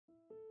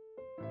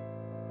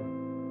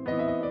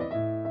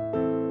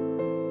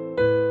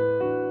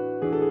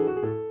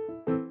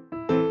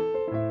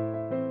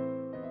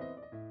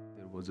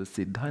a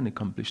siddha, an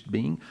accomplished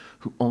being,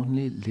 who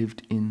only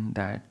lived in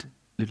that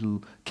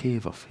little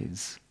cave of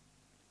his.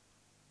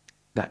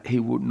 That he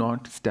would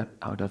not step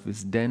out of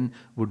his den,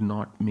 would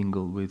not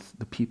mingle with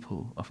the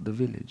people of the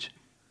village.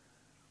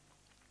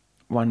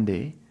 One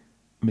day,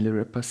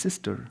 Milarepa's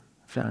sister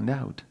found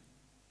out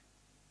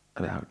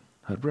about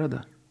her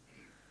brother.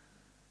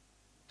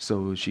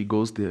 So she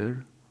goes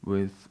there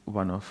with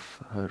one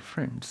of her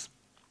friends.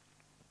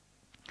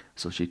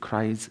 So she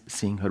cries,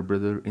 seeing her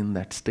brother in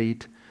that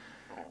state,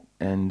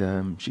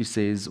 and she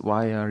says,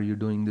 "Why are you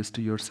doing this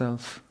to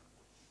yourself?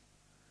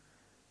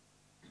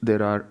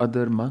 There are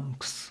other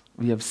monks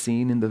we have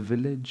seen in the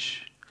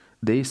village.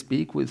 They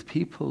speak with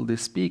people, they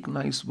speak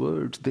nice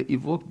words, they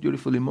evoke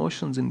beautiful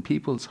emotions in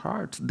people's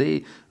hearts.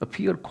 They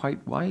appear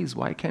quite wise.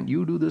 Why can't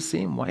you do the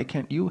same? Why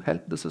can't you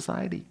help the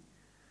society?"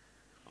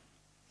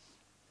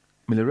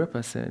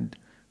 Milarepa said,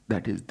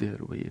 "That is their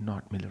way,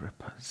 not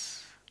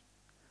Milarepa's.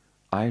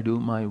 I do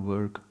my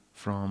work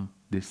from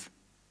this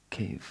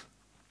cave."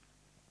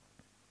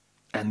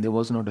 And there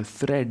was not a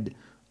thread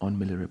on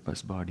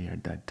Milarepa's body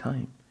at that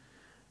time.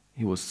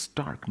 He was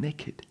stark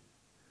naked.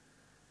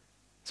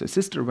 So his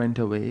sister went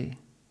away,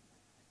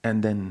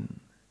 and then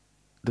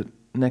the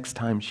next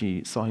time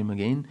she saw him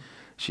again,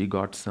 she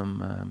got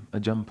a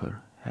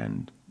jumper,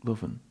 hand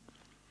woven.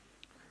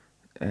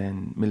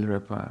 And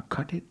Milarepa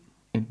cut it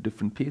into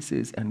different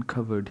pieces and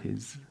covered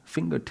his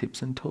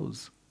fingertips and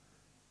toes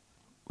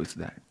with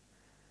that.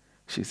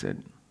 She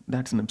said,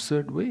 "That's an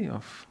absurd way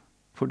of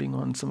putting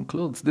on some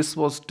clothes. This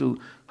was to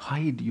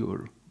hide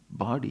your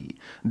body.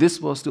 This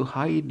was to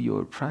hide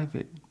your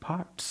private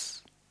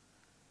parts."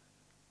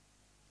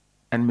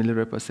 And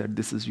Milarepa said,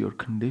 "This is your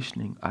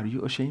conditioning. Are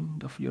you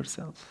ashamed of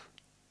yourself?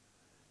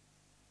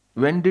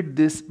 When did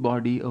this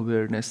body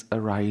awareness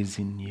arise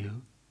in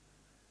you?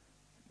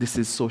 This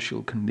is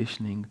social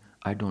conditioning.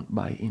 I don't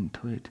buy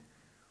into it.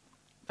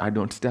 I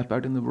don't step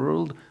out in the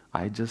world.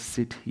 I just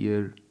sit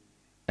here,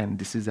 and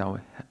this is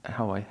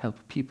how I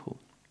help people."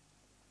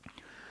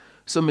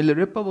 So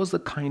Milarepa was the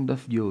kind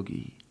of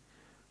yogi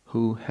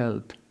who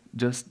helped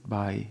just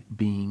by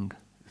being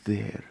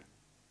there.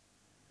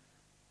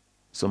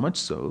 So much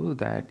so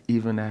that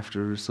even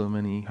after so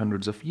many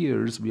hundreds of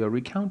years, we are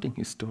recounting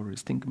his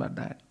stories. Think about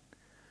that.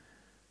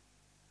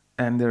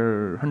 And there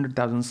are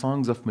 100,000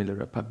 songs of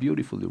Milarepa,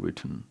 beautifully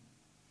written,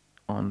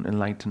 on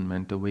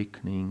enlightenment,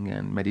 awakening,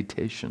 and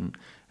meditation,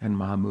 and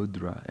Maha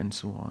mudra, and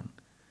so on.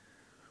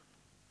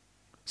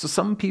 So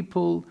some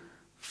people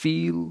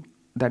feel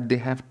that they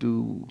have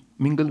to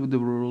mingle with the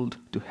world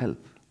to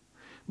help.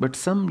 But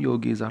some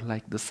yogis are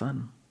like the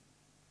sun.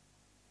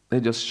 They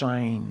just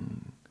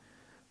shine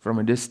from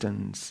a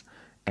distance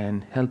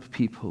and help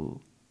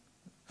people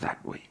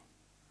that way.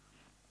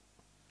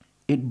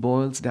 It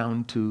boils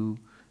down to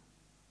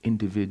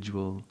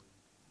individual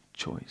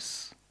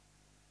choice.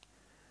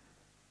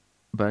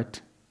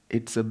 But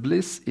it's a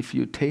bliss if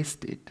you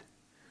taste it.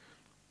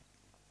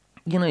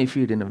 You know, if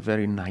you eat in a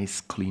very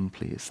nice, clean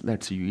place,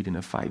 let's say you eat in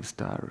a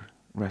 5-star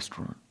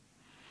restaurant.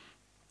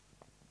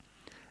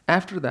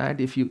 After that,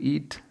 if you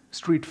eat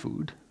street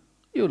food,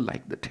 you'll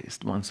like the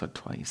taste once or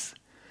twice.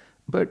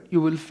 But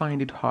you will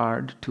find it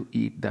hard to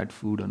eat that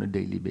food on a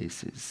daily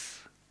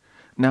basis.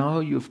 Now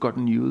you've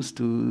gotten used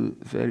to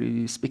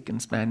very spick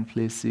and span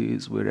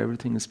places where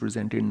everything is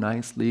presented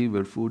nicely,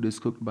 where food is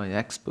cooked by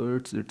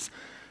experts, it's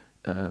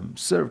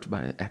served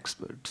by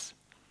experts.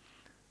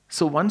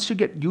 So once you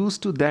get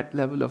used to that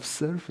level of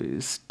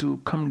service, to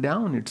come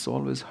down, it's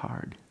always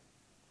hard.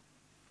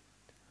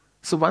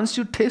 So once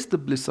you taste the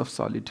bliss of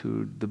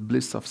solitude, the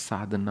bliss of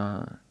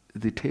sadhana,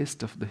 the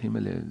taste of the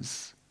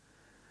Himalayas,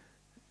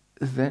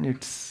 then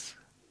it's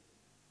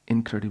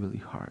incredibly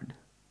hard.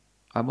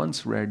 I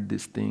once read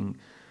this thing.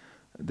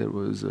 There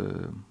was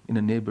in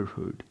a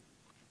neighborhood,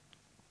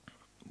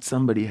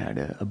 somebody had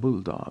a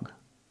bulldog,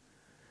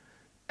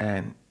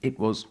 and it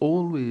was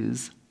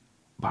always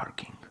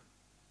barking.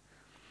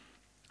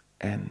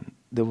 And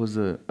there was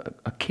a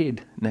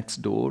kid next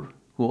door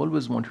who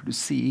always wanted to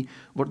see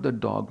what the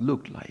dog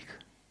looked like.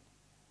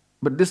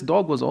 But this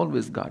dog was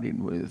always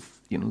guarded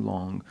with,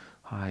 long,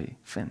 high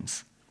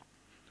fence.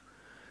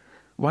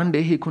 One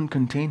day he couldn't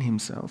contain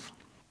himself,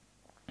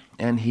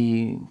 and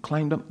he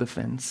climbed up the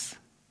fence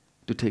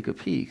to take a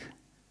peek,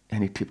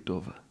 and he tipped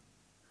over.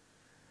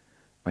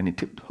 When he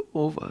tipped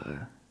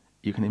over,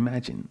 you can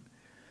imagine,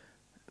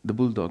 the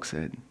bulldog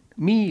said,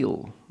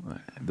 "Meal."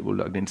 The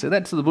bulldog didn't say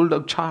that, so the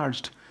bulldog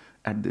charged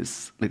at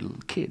this little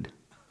kid.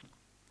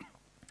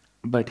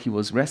 But he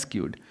was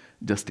rescued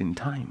just in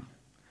time.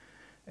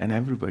 And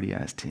everybody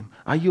asked him,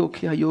 "Are you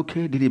okay? Are you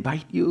okay? Did he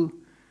bite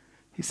you?"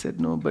 He said,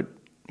 "No, but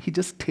he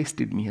just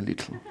tasted me a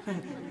little."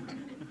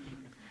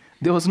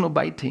 There was no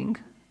biting,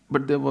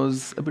 but there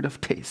was a bit of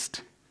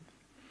taste.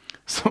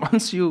 So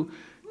once you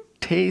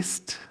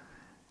taste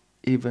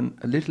even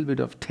a little bit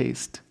of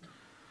taste,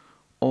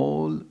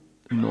 all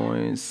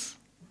noise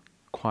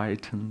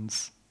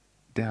quietens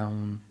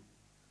down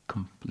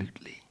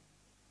completely.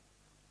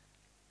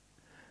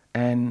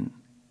 And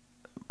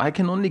I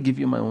can only give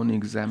you my own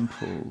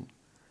example.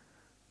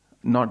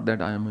 Not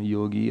that I am a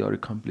yogi or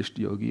accomplished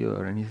yogi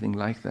or anything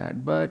like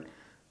that, but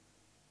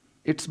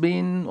it's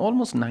been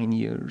almost 9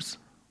 years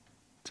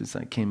since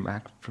I came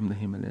back from the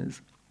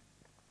Himalayas.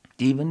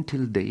 Even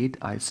till date,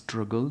 I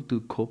struggle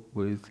to cope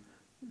with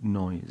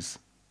noise.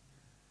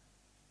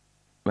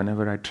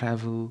 Whenever I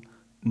travel,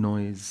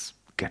 noise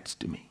gets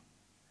to me.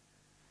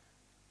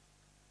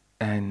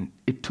 And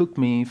it took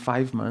me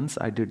 5 months.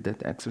 I did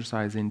that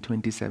exercise in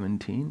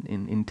 2017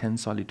 in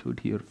intense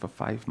solitude here for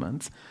 5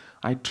 months.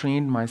 I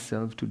trained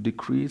myself to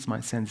decrease my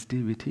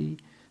sensitivity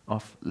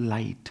of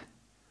light.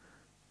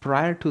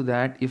 Prior to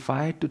that, if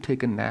I had to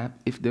take a nap,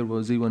 if there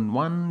was even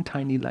one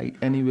tiny light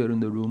anywhere in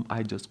the room,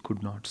 I just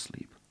could not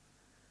sleep,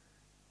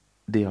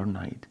 day or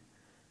night.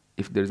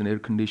 If there's an air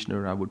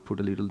conditioner, I would put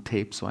a little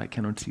tape so I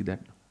cannot see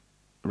that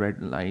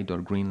red light or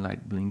green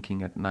light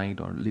blinking at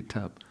night or lit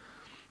up.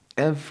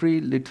 Every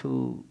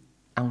little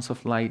ounce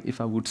of light, if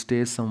I would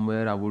stay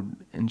somewhere, I would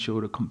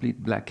ensure a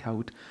complete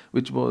blackout,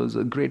 which was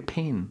a great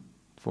pain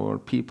for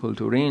people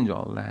to arrange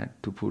all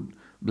that, to put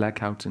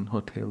blackouts in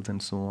hotels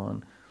and so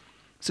on.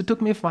 So it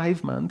took me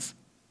 5 months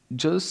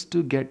just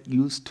to get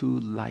used to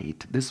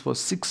light. This was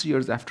 6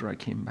 years after I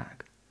came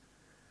back.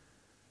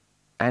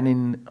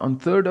 And on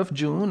 3rd of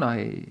June,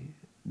 I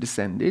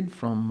descended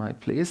from my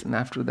place, and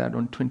after that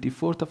on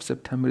 24th of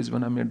September is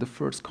when I made the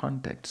first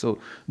contact. So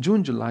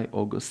June, July,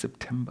 August,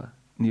 September,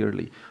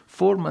 nearly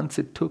 4 months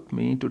it took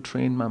me to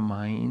train my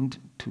mind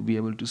to be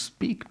able to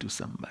speak to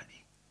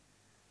somebody.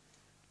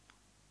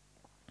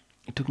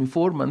 It took me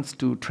 4 months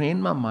to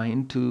train my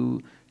mind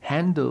to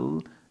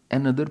handle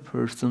another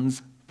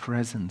person's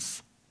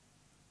presence.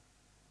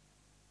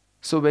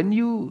 So when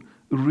you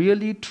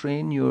really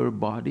train your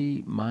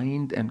body,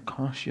 mind, and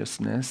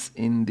consciousness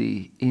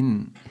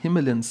in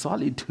Himalayan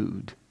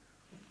solitude,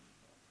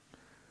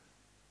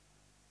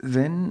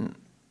 then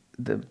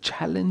the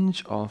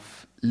challenge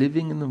of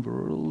living in the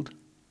world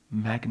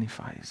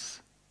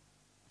magnifies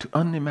to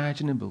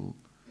unimaginable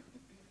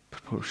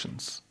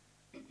proportions.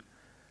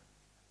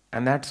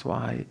 And that's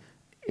why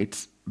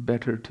it's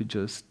better to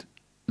just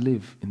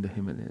live in the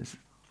Himalayas.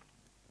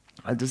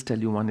 I'll just tell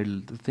you one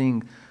little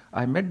thing.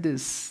 I met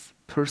this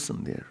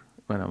person there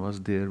when I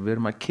was there, where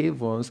my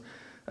cave was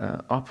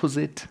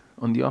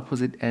on the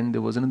opposite end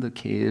there was another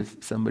cave.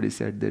 Somebody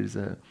said there's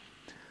a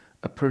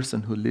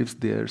person who lives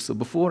there. So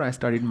before I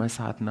started my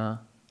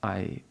sadhana,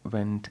 I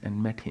went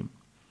and met him.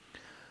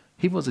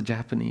 He was a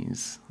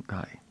Japanese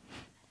guy.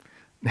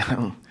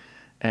 Now,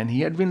 and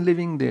he had been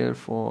living there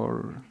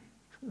for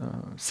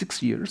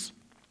 6 years.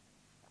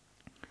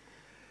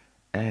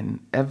 And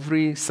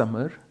every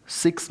summer,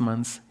 6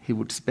 months, he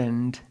would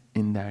spend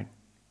in that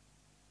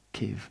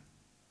cave.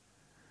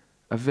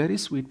 A very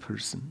sweet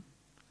person.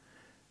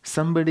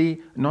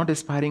 Somebody not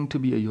aspiring to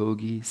be a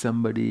yogi,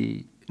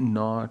 somebody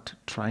not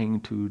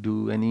trying to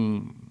do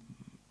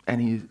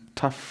any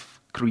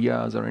tough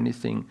kriyas or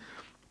anything,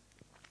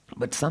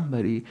 but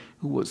somebody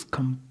who was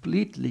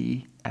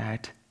completely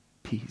at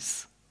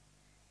peace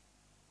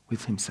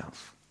with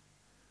himself.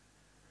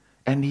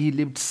 And he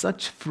lived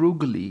such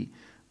frugally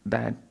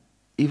that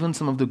even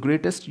some of the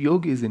greatest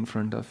yogis in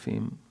front of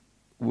him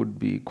would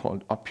be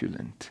called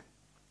opulent.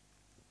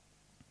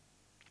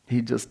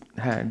 He just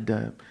had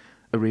a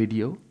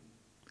radio.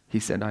 He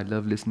said, I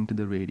love listening to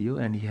the radio,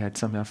 and he had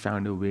somehow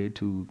found a way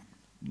to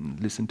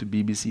listen to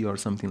BBC or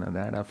something like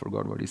that. I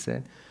forgot what he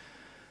said.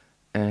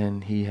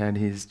 And he had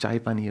his chai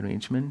pani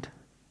arrangement,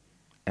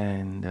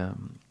 and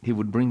he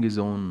would bring his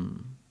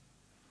own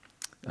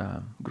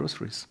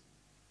groceries.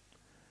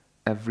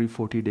 Every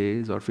 40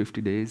 days or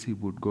 50 days, he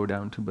would go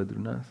down to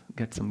Badrinath,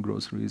 get some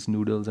groceries,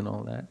 noodles and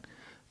all that,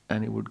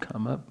 and he would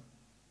come up.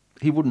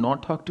 He would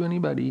not talk to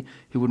anybody.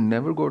 He would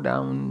never go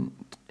down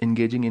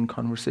engaging in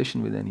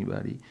conversation with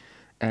anybody.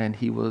 And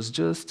he was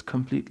just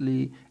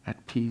completely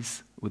at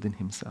peace within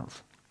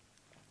himself.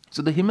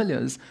 So the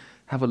Himalayas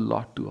have a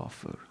lot to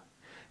offer.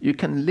 You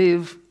can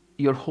live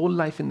your whole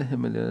life in the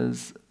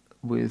Himalayas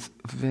with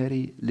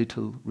very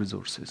little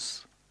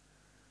resources.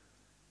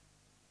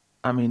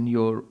 I mean,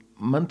 your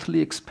monthly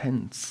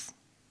expense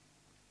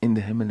in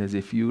the Himalayas,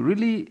 if you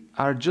really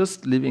are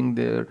just living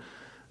there,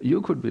 you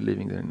could be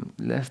living there in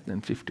less than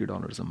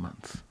 $50 a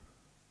month.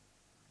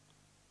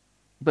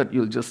 But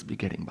you'll just be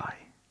getting by.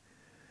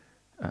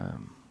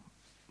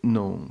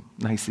 No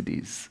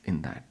niceties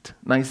in that.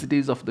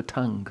 Niceties of the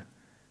tongue.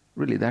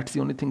 Really, that's the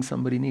only thing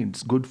somebody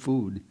needs. Good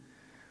food.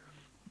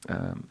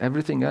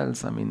 Everything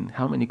else, I mean,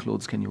 how many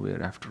clothes can you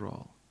wear after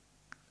all?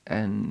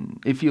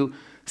 And if you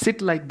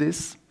sit like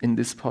this, in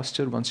this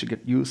posture, once you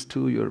get used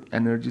to, your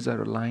energies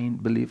are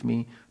aligned, believe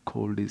me,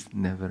 cold is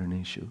never an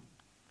issue.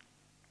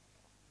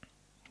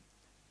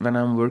 When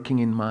I'm working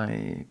in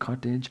my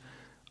cottage,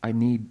 I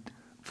need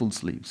full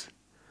sleeves.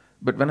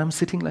 But when I'm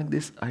sitting like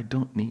this, I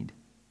don't need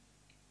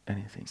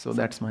anything. So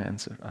that's my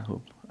answer. I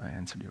hope I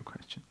answered your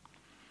question.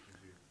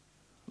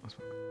 Thank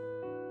you.